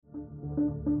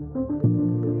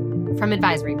From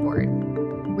Advisory Board,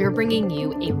 we're bringing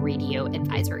you a radio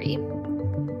advisory.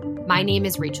 My name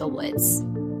is Rachel Woods.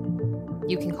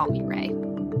 You can call me Ray.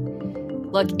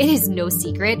 Look, it is no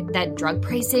secret that drug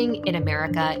pricing in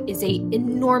America is an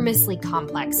enormously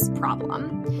complex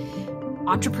problem.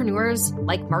 Entrepreneurs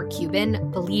like Mark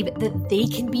Cuban believe that they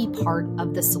can be part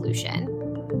of the solution.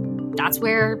 That's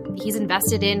where he's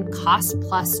invested in Cost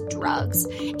Plus Drugs,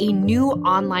 a new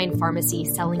online pharmacy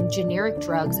selling generic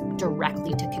drugs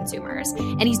directly to consumers.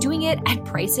 And he's doing it at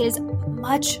prices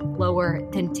much lower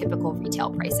than typical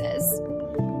retail prices.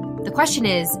 The question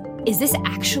is this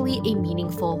actually a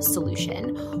meaningful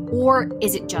solution, or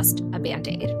is it just a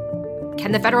Band-Aid?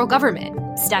 Can the federal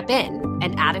government step in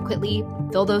and adequately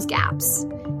fill those gaps?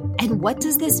 And what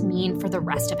does this mean for the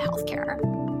rest of healthcare?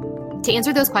 To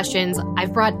answer those questions,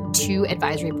 I've brought two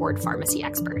advisory board pharmacy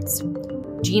experts,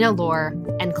 Gina Lohr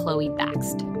and Chloe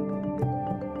Baxt.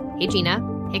 Hey,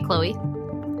 Gina. Hey, Chloe.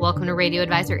 Welcome to Radio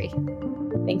Advisory.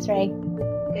 Thanks, Ray.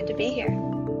 Good to be here.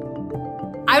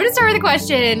 I'm going to start with a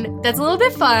question that's a little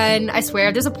bit fun. I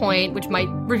swear there's a point which might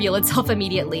reveal itself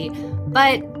immediately.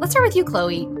 But let's start with you,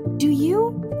 Chloe. Do you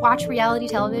watch reality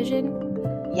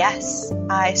television? Yes,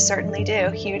 I certainly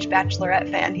do. Huge Bachelorette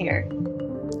fan here.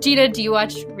 Gina, do you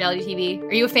watch reality TV?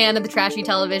 Are you a fan of the trashy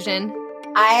television?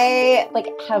 I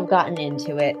have gotten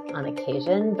into it on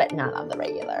occasion, but not on the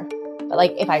regular.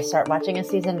 But if I start watching a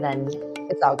season, then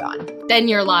it's all gone. Then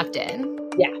you're locked in.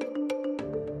 Yeah.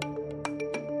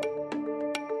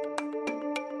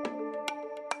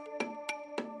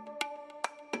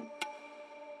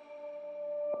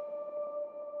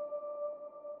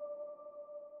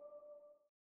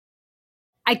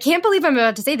 I can't believe I'm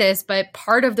about to say this, but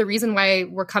part of the reason why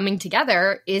we're coming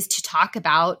together is to talk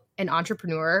about an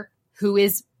entrepreneur who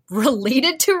is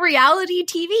related to reality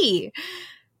TV.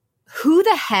 Who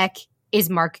the heck is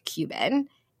Mark Cuban,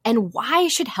 and why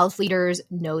should health leaders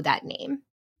know that name?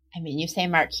 I mean, you say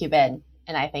Mark Cuban,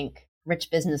 and I think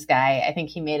rich business guy. I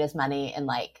think he made his money in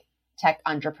tech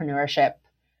entrepreneurship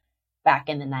back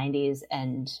in the 90s,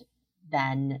 and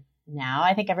then now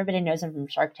I think everybody knows him from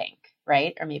Shark Tank,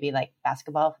 right? Or maybe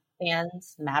basketball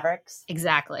fans, Mavericks.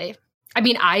 Exactly. I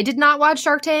mean, I did not watch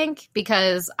Shark Tank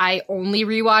because I only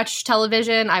rewatch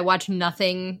television. I watch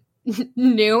nothing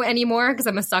new anymore because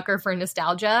I'm a sucker for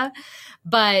nostalgia.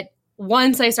 But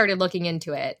once I started looking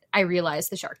into it, I realized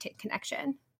the Shark Tank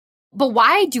connection. But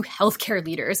why do healthcare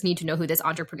leaders need to know who this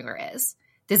entrepreneur is?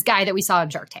 This guy that we saw in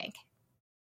Shark Tank.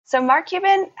 So Mark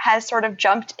Cuban has sort of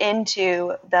jumped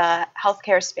into the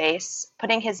healthcare space,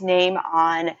 putting his name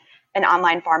on an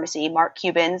online pharmacy, Mark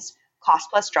Cuban's Cost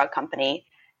Plus Drug Company.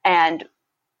 And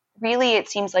really, it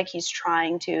seems like he's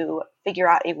trying to figure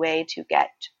out a way to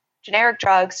get generic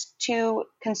drugs to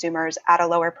consumers at a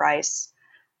lower price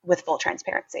with full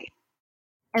transparency.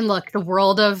 And look, the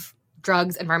world of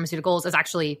drugs and pharmaceuticals is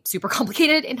actually super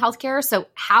complicated in healthcare. So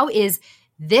how is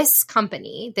this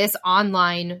company, this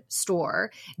online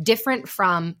store, different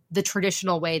from the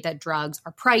traditional way that drugs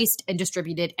are priced and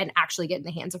distributed and actually get in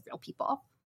the hands of real people?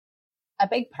 A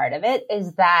big part of it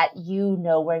is that you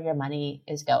know where your money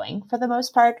is going for the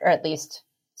most part, or at least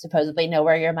supposedly know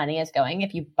where your money is going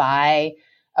if you buy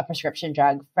a prescription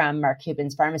drug from Mark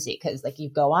Cuban's pharmacy. Because you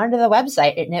go onto the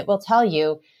website and it will tell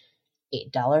you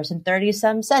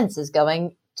 $8.30 is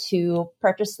going to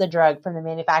purchase the drug from the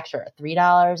manufacturer.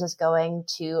 $3 is going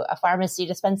to a pharmacy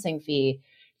dispensing fee.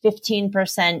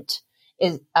 15%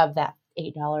 of that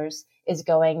 $8 is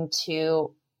going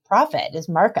to profit, is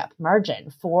markup,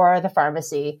 margin for the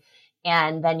pharmacy.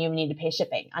 And then you need to pay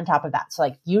shipping on top of that.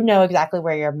 So you know exactly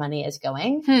where your money is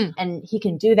going. And he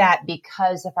can do that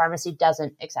because the pharmacy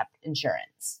doesn't accept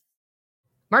insurance.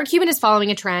 Mark Cuban is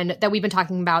following a trend that we've been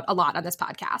talking about a lot on this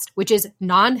podcast, which is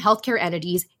non-healthcare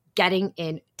entities getting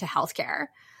into healthcare.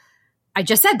 I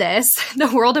just said this,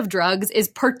 the world of drugs is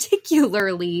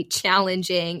particularly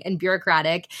challenging and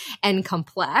bureaucratic and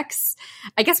complex.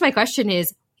 I guess my question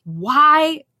is,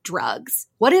 why drugs?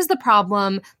 What is the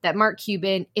problem that Mark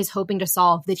Cuban is hoping to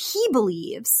solve that he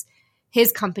believes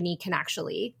his company can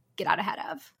actually get out ahead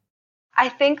of? I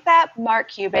think that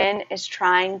Mark Cuban is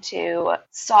trying to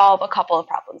solve a couple of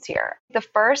problems here. The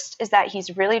first is that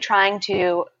he's really trying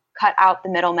to cut out the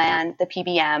middleman, the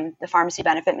PBM, the pharmacy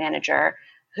benefit manager,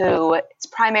 whose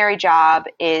primary job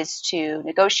is to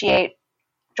negotiate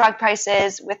drug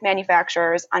prices with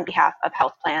manufacturers on behalf of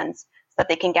health plans so that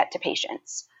they can get to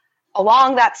patients.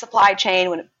 Along that supply chain,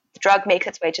 when the drug makes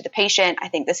its way to the patient, I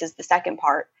think this is the second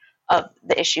part of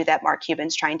the issue that Mark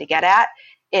Cuban's trying to get at,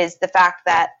 is the fact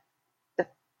that the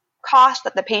cost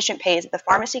that the patient pays at the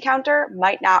pharmacy counter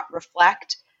might not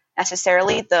reflect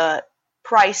necessarily the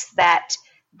price that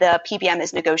the PBM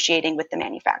is negotiating with the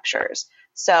manufacturers.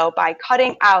 So by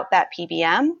cutting out that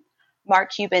PBM,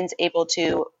 Mark Cuban's able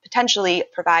to potentially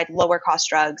provide lower cost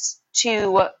drugs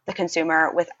to the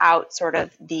consumer without sort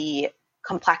of the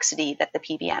complexity that the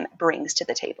PBM brings to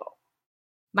the table.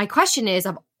 My question is,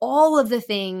 of all of the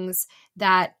things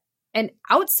that an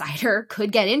outsider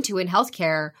could get into in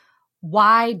healthcare,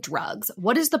 why drugs?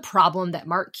 What is the problem that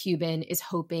Mark Cuban is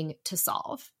hoping to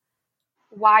solve?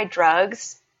 Why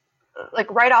drugs?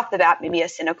 Like right off the bat, maybe a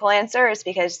cynical answer is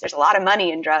because there's a lot of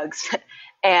money in drugs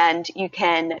and you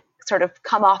can sort of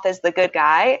come off as the good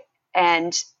guy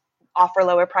and offer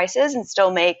lower prices and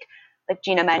still make, like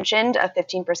Gina mentioned, a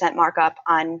 15% markup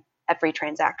on every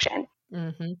transaction.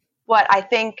 Mm-hmm. What I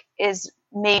think is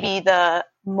maybe the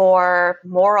more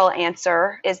moral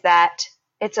answer is that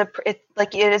it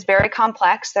is very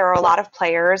complex. There are a lot of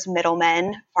players,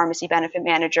 middlemen, pharmacy benefit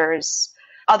managers,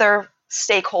 other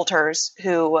stakeholders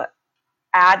who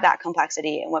add that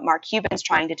complexity. And what Mark Cuban's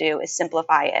trying to do is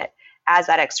simplify it as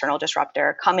that external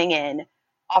disruptor coming in,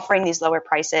 offering these lower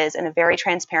prices in a very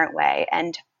transparent way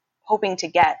and hoping to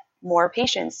get more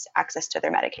patients access to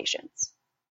their medications.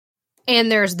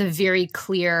 And there's the very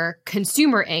clear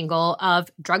consumer angle of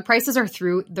drug prices are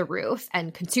through the roof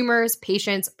and consumers,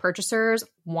 patients, purchasers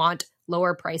want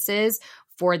lower prices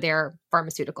for their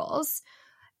pharmaceuticals.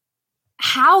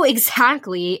 How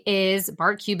exactly is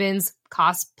Mark Cuban's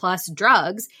cost plus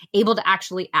drugs able to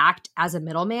actually act as a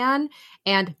middleman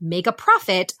and make a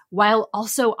profit while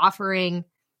also offering,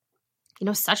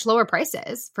 such lower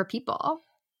prices for people?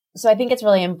 So I think it's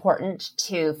really important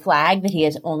to flag that he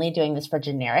is only doing this for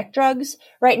generic drugs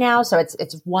right now. So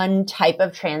it's one type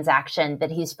of transaction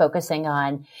that he's focusing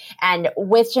on. And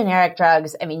with generic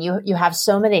drugs, I mean, you have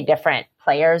so many different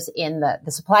players in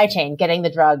the supply chain getting the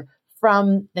drug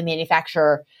from the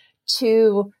manufacturer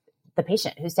to the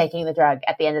patient who's taking the drug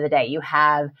at the end of the day. You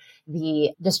have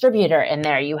the distributor in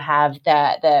there. You have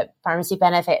the pharmacy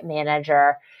benefit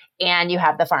manager, and you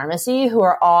have the pharmacy, who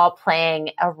are all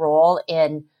playing a role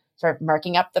in sort of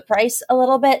marking up the price a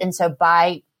little bit. And so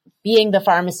by being the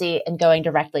pharmacy and going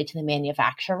directly to the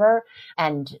manufacturer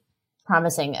and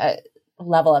promising a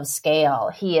level of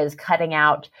scale, he is cutting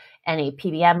out any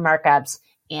PBM markups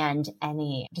and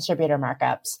any distributor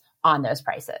markups on those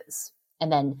prices,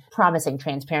 and then promising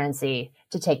transparency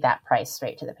to take that price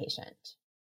straight to the patient.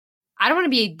 I don't want to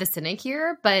be the cynic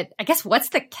here, but I guess what's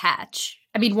the catch?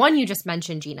 I mean, one you just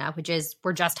mentioned, Gina, which is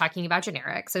we're just talking about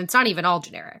generics, and it's not even all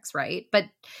generics, right? But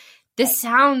this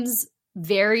sounds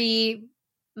very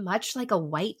much like a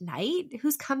white knight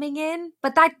who's coming in,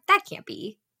 but that can't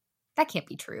be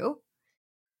true.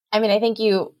 I mean, I think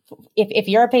if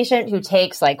you're a patient who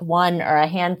takes like one or a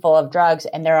handful of drugs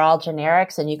and they're all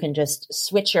generics and you can just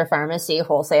switch your pharmacy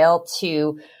wholesale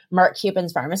to Mark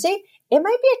Cuban's pharmacy, it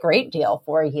might be a great deal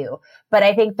for you. But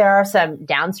I think there are some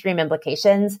downstream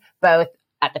implications, both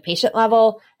at the patient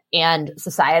level and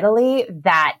societally,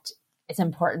 that it's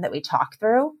important that we talk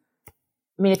through.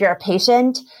 I mean, if you're a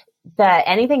patient,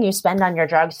 anything you spend on your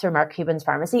drugs through Mark Cuban's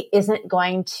pharmacy isn't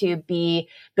going to be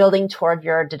building toward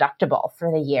your deductible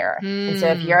for the year. And so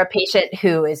if you're a patient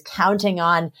who is counting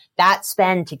on that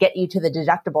spend to get you to the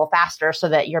deductible faster so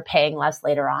that you're paying less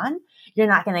later on, you're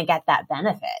not going to get that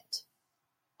benefit.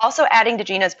 Also, adding to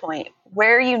Gina's point,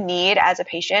 where you need as a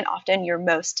patient, often your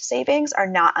most savings are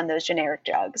not on those generic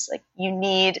drugs. Like you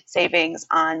need savings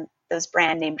on those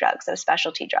brand name drugs, those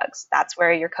specialty drugs. That's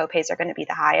where your copays are going to be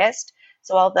the highest.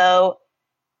 So although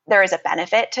there is a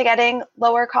benefit to getting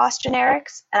lower cost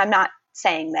generics, and I'm not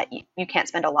saying that you can't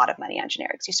spend a lot of money on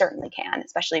generics, you certainly can,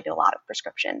 especially if you have a lot of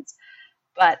prescriptions,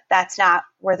 but that's not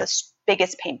where the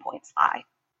biggest pain points lie.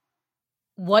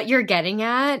 What you're getting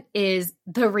at is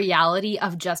the reality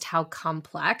of just how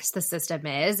complex the system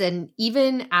is. And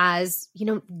even as,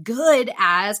 good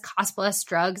as cost plus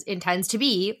drugs intends to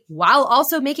be, while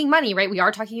also making money, right? We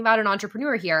are talking about an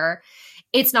entrepreneur here.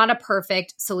 It's not a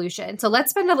perfect solution. So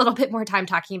let's spend a little bit more time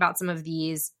talking about some of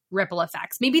these ripple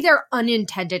effects. Maybe they're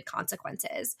unintended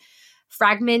consequences.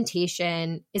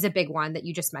 Fragmentation is a big one that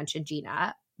you just mentioned,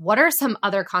 Gina. What are some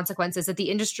other consequences that the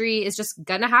industry is just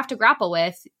going to have to grapple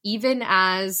with, even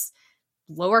as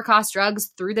lower cost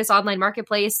drugs through this online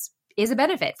marketplace is a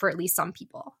benefit for at least some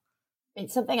people?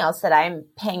 It's something else that I'm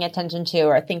paying attention to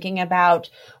or thinking about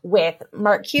with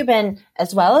Mark Cuban,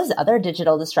 as well as other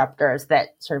digital disruptors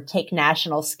that sort of take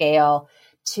national scale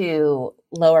to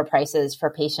lower prices for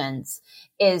patients,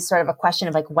 is sort of a question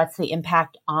of like, what's the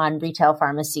impact on retail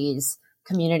pharmacies,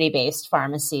 community-based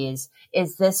pharmacies?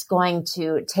 Is this going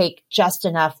to take just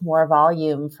enough more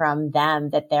volume from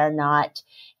them that they're not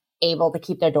able to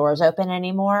keep their doors open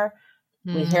anymore?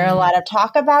 We hear a lot of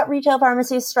talk about retail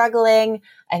pharmacies struggling.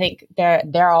 I think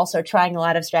they're also trying a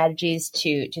lot of strategies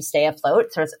to stay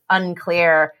afloat. So it's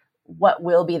unclear what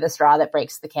will be the straw that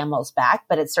breaks the camel's back,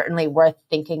 but it's certainly worth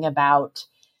thinking about,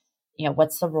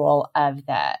 what's the role of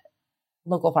the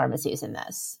local pharmacies in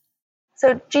this?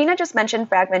 So Gina just mentioned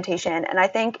fragmentation, and I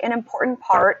think an important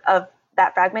part of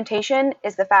that fragmentation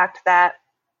is the fact that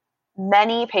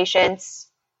many patients,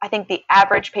 I think the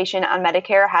average patient on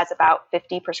Medicare has about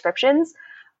 50 prescriptions.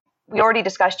 We already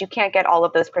discussed you can't get all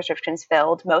of those prescriptions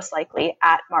filled, most likely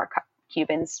at Mark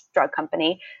Cuban's drug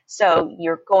company. So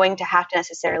you're going to have to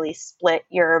necessarily split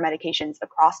your medications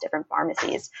across different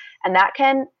pharmacies. And that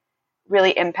can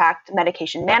really impact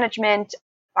medication management,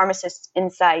 pharmacists'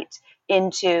 insight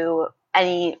into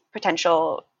any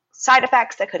potential side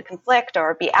effects that could conflict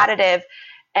or be additive.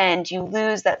 And you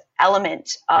lose that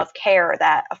element of care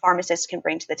that a pharmacist can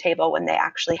bring to the table when they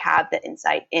actually have the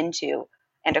insight into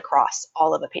and across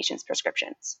all of a patient's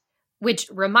prescriptions. Which,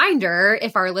 reminder,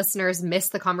 if our listeners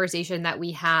missed the conversation that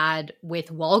we had with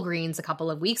Walgreens a couple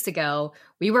of weeks ago,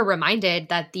 we were reminded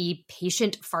that the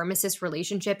patient-pharmacist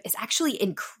relationship is actually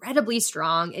incredibly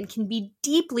strong and can be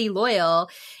deeply loyal,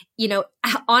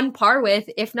 on par with,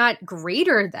 if not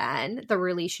greater than, the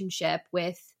relationship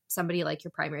with somebody like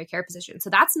your primary care physician.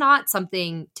 So that's not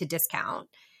something to discount.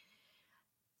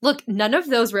 Look, none of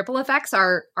those ripple effects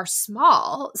are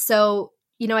small. So,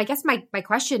 I guess my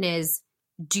question is,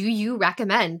 do you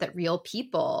recommend that real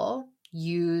people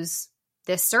use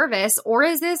this service, or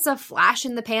is this a flash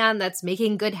in the pan that's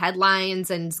making good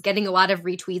headlines and getting a lot of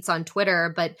retweets on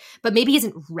Twitter, but maybe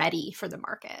isn't ready for the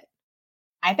market?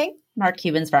 I think Mark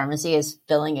Cuban's pharmacy is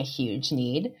filling a huge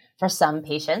need for some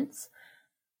patients.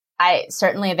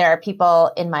 There are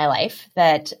people in my life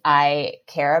that I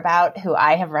care about who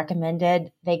I have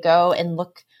recommended they go and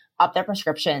look up their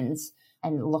prescriptions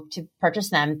and look to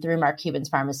purchase them through Mark Cuban's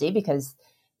pharmacy, because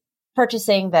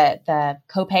purchasing the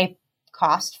copay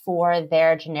cost for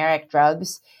their generic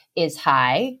drugs is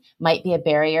high, might be a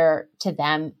barrier to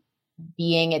them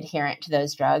being adherent to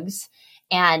those drugs.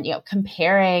 And,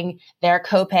 comparing their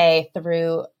copay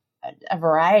through a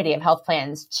variety of health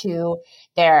plans to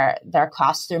their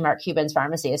costs through Mark Cuban's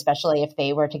pharmacy, especially if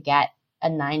they were to get a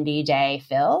 90-day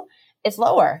fill, it's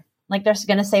lower. Like, they're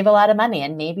going to save a lot of money,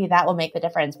 and maybe that will make the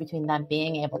difference between them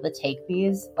being able to take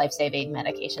these life-saving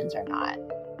medications or not.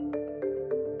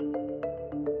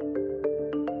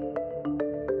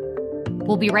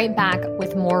 We'll be right back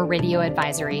with more Radio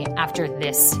Advisory after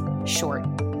this short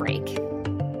break.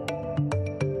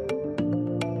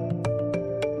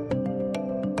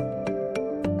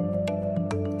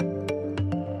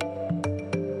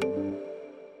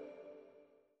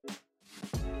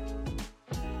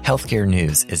 Healthcare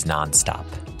news is nonstop,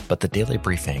 but the Daily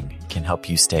Briefing can help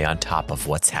you stay on top of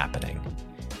what's happening.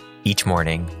 Each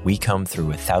morning, we comb through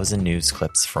 1,000 news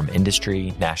clips from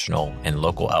industry, national, and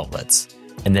local outlets,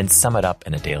 and then sum it up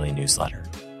in a daily newsletter.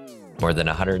 More than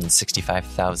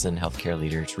 165,000 healthcare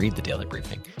leaders read the Daily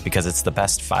Briefing because it's the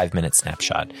best 5-minute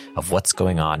snapshot of what's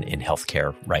going on in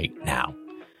healthcare right now.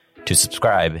 To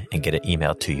subscribe and get it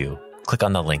emailed to you, click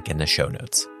on the link in the show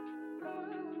notes.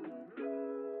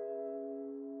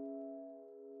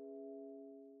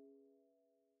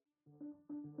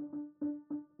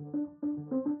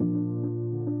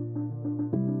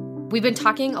 We've been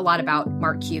talking a lot about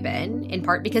Mark Cuban, in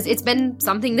part because it's been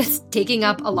something that's taking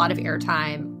up a lot of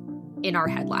airtime in our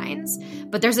headlines.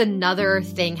 But there's another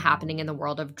thing happening in the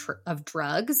world of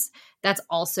drugs that's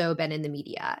also been in the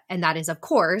media. And that is, of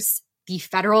course, the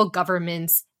federal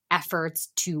government's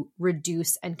efforts to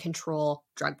reduce and control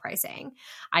drug pricing.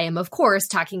 I am, of course,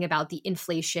 talking about the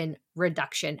Inflation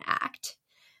Reduction Act.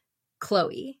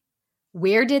 Chloe,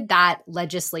 where did that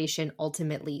legislation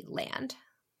ultimately land?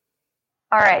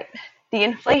 All right. The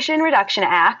Inflation Reduction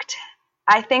Act,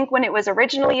 I think when it was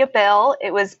originally a bill,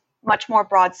 it was much more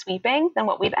broad sweeping than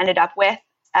what we've ended up with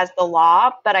as the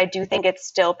law, but I do think it's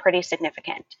still pretty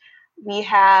significant. We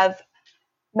have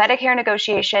Medicare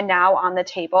negotiation now on the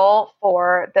table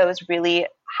for those really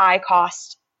high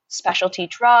cost specialty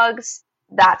drugs.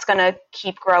 That's going to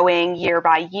keep growing year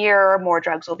by year. More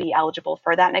drugs will be eligible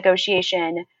for that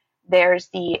negotiation. There's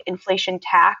the inflation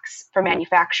tax for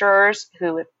manufacturers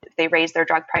who, if they raise their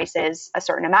drug prices a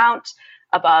certain amount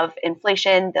above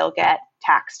inflation, they'll get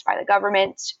taxed by the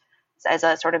government as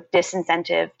a sort of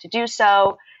disincentive to do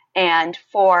so. And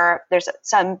there's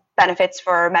some benefits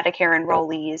for Medicare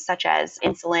enrollees, such as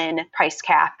insulin price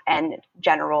cap and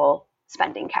general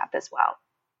spending cap as well.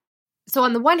 So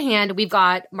on the one hand, we've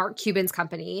got Mark Cuban's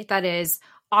company that is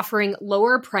offering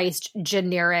lower priced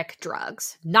generic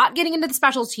drugs, not getting into the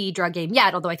specialty drug game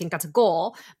yet, although I think that's a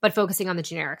goal, but focusing on the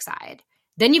generic side.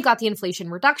 Then you've got the Inflation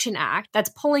Reduction Act that's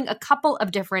pulling a couple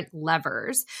of different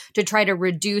levers to try to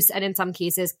reduce and in some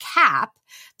cases cap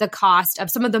the cost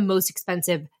of some of the most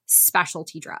expensive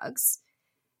specialty drugs.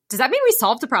 Does that mean we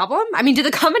solved the problem? I mean, did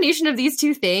the combination of these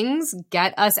two things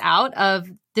get us out of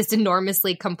this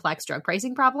enormously complex drug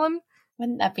pricing problem?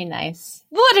 Wouldn't that be nice?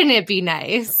 Wouldn't it be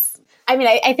nice? I mean,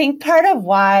 I think part of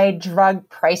why drug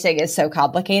pricing is so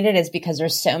complicated is because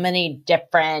there's so many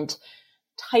different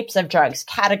types of drugs,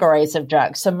 categories of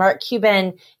drugs. So Mark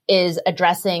Cuban is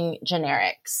addressing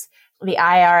generics. The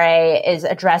IRA is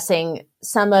addressing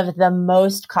some of the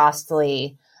most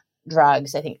costly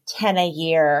drugs, I think 10 a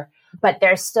year, but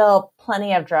there's still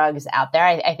plenty of drugs out there.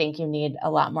 I think you need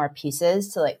a lot more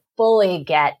pieces to like fully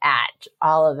get at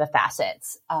all of the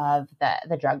facets of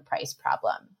the drug price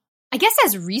problem. I guess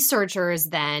as researchers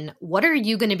then, what are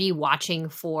you going to be watching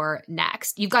for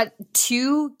next? You've got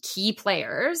two key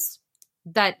players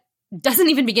that doesn't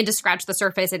even begin to scratch the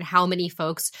surface in how many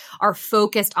folks are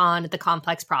focused on the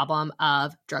complex problem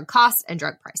of drug costs and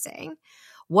drug pricing.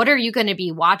 What are you going to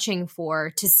be watching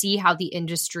for to see how the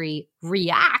industry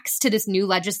reacts to this new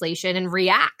legislation and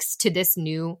reacts to this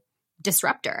new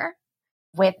disruptor?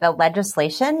 With the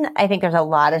legislation, I think there's a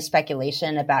lot of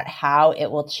speculation about how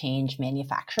it will change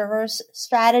manufacturers'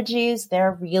 strategies.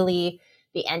 They're really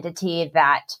the entity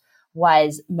that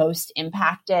was most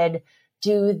impacted.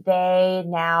 Do they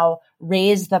now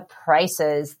raise the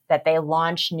prices that they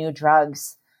launch new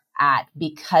drugs at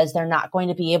because they're not going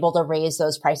to be able to raise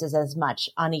those prices as much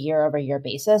on a year-over-year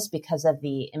basis because of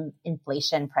the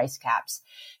inflation price caps?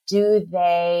 Do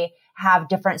they have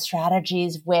different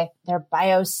strategies with their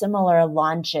biosimilar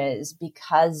launches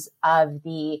because of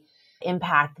the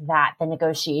impact that the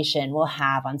negotiation will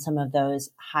have on some of those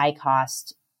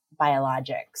high-cost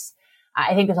biologics?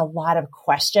 I think there's a lot of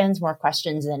questions, more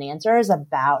questions than answers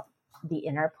about the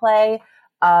interplay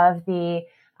of the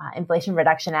Inflation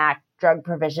Reduction Act drug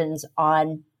provisions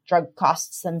on drug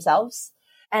costs themselves.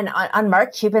 And on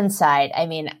Mark Cuban's side, I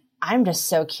mean, I'm just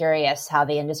so curious how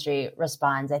the industry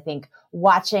responds. I think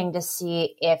watching to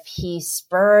see if he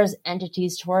spurs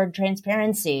entities toward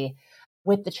transparency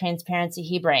with the transparency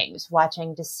he brings,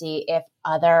 watching to see if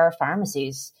other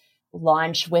pharmacies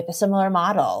launch with a similar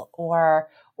model or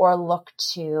look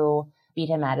to beat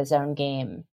him at his own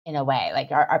game in a way.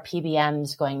 Like, are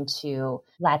PBMs going to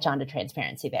latch on to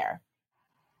transparency there?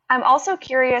 I'm also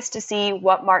curious to see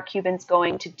what Mark Cuban's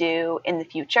going to do in the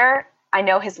future. I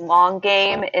know his long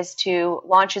game is to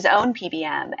launch his own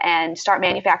PBM and start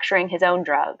manufacturing his own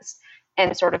drugs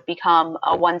and sort of become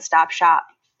a one-stop shop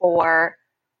for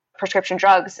prescription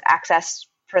drugs access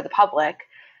for the public.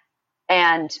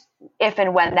 And if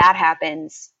and when that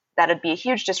happens, that would be a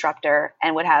huge disruptor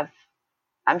and would have,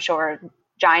 I'm sure,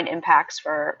 giant impacts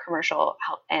for commercial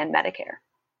health and Medicare.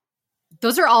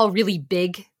 Those are all really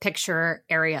big picture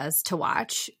areas to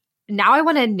watch. Now I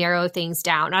want to narrow things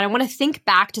down, and I want to think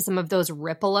back to some of those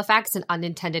ripple effects and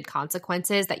unintended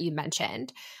consequences that you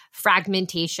mentioned.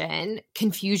 Fragmentation,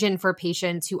 confusion for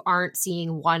patients who aren't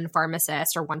seeing one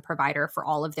pharmacist or one provider for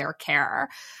all of their care,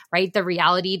 right? The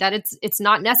reality that it's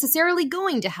not necessarily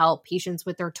going to help patients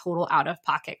with their total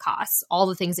out-of-pocket costs, all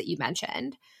the things that you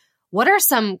mentioned. What are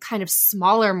some kind of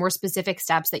smaller, more specific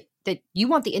steps that you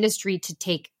want the industry to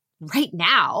take right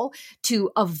now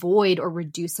to avoid or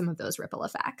reduce some of those ripple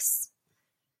effects?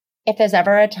 If there's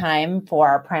ever a time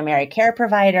for primary care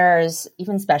providers,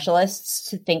 even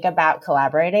specialists, to think about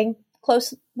collaborating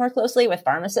more closely with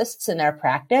pharmacists in their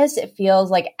practice, it feels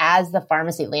like as the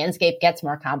pharmacy landscape gets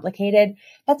more complicated,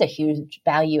 that's a huge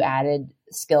value-added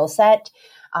skill set.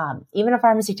 Even a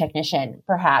pharmacy technician,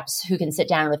 perhaps, who can sit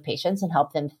down with patients and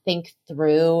help them think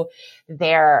through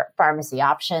their pharmacy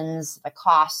options, the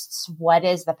costs, what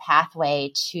is the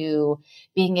pathway to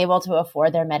being able to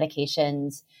afford their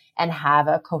medications and have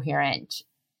a coherent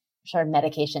sort of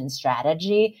medication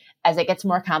strategy. As it gets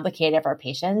more complicated for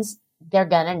patients, they're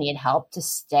going to need help to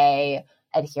stay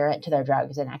adherent to their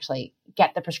drugs and actually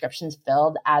get the prescriptions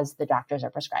filled as the doctors are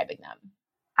prescribing them.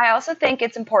 I also think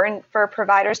it's important for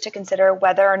providers to consider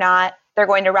whether or not they're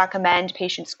going to recommend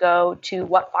patients go to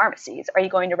what pharmacies. Are you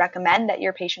going to recommend that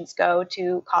your patients go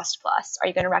to Cost Plus? Are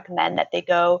you going to recommend that they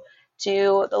go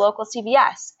to the local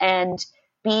CVS? And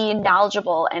be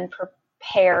knowledgeable and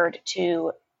prepared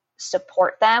to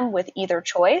support them with either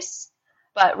choice,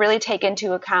 but really take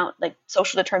into account like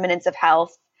social determinants of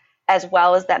health, as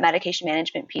well as that medication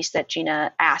management piece that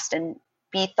Gina asked, and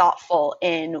be thoughtful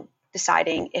in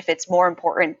deciding if it's more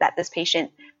important that this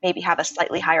patient maybe have a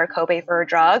slightly higher copay for a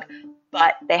drug,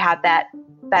 but they have that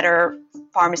better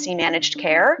pharmacy managed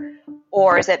care,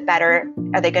 or is it better,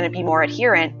 are they going to be more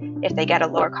adherent if they get a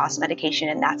lower cost medication,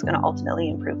 and that's going to ultimately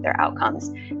improve their outcomes.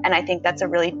 And I think that's a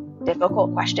really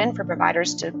difficult question for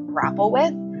providers to grapple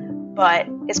with, but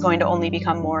it's going to only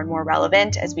become more and more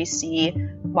relevant as we see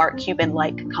Mark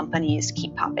Cuban-like companies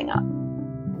keep popping up.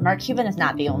 Mark Cuban is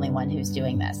not the only one who's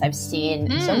doing this. I've seen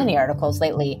so many articles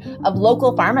lately of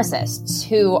local pharmacists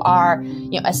who are,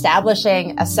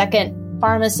 establishing a second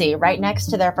pharmacy right next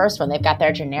to their first one. They've got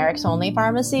their generics only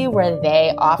pharmacy where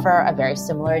they offer a very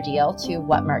similar deal to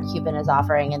what Mark Cuban is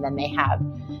offering. And then they have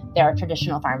their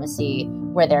traditional pharmacy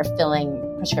where they're filling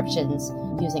prescriptions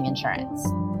using insurance.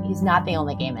 He's not the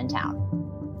only game in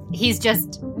town. He's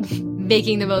just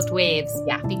making the most waves,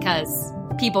 yeah, because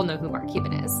people know who Mark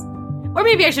Cuban is. Or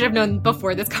maybe I should have known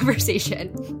before this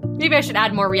conversation. Maybe I should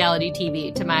add more reality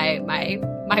TV to my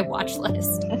watch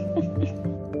list.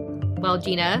 Well,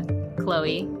 Gina,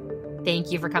 Chloe,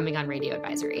 thank you for coming on Radio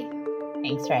Advisory.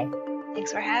 Thanks, Ray.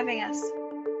 Thanks for having us.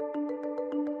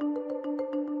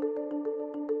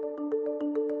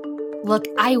 Look,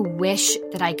 I wish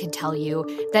that I could tell you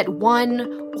that one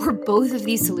or both of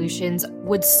these solutions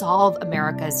would solve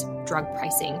America's drug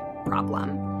pricing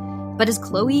problem. But as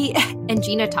Chloe and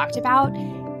Gina talked about,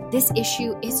 this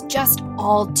issue is just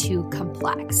all too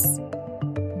complex.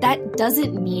 That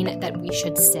doesn't mean that we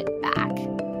should sit back.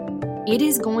 It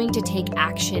is going to take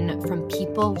action from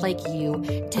people like you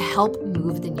to help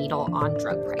move the needle on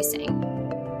drug pricing.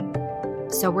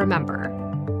 So remember,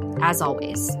 as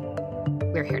always,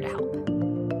 we're here to help.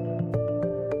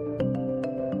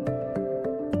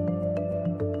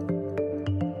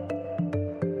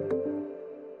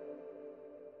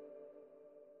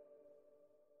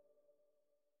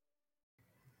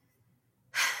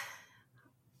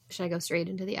 Should I go straight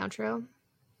into the outro?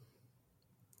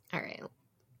 All right.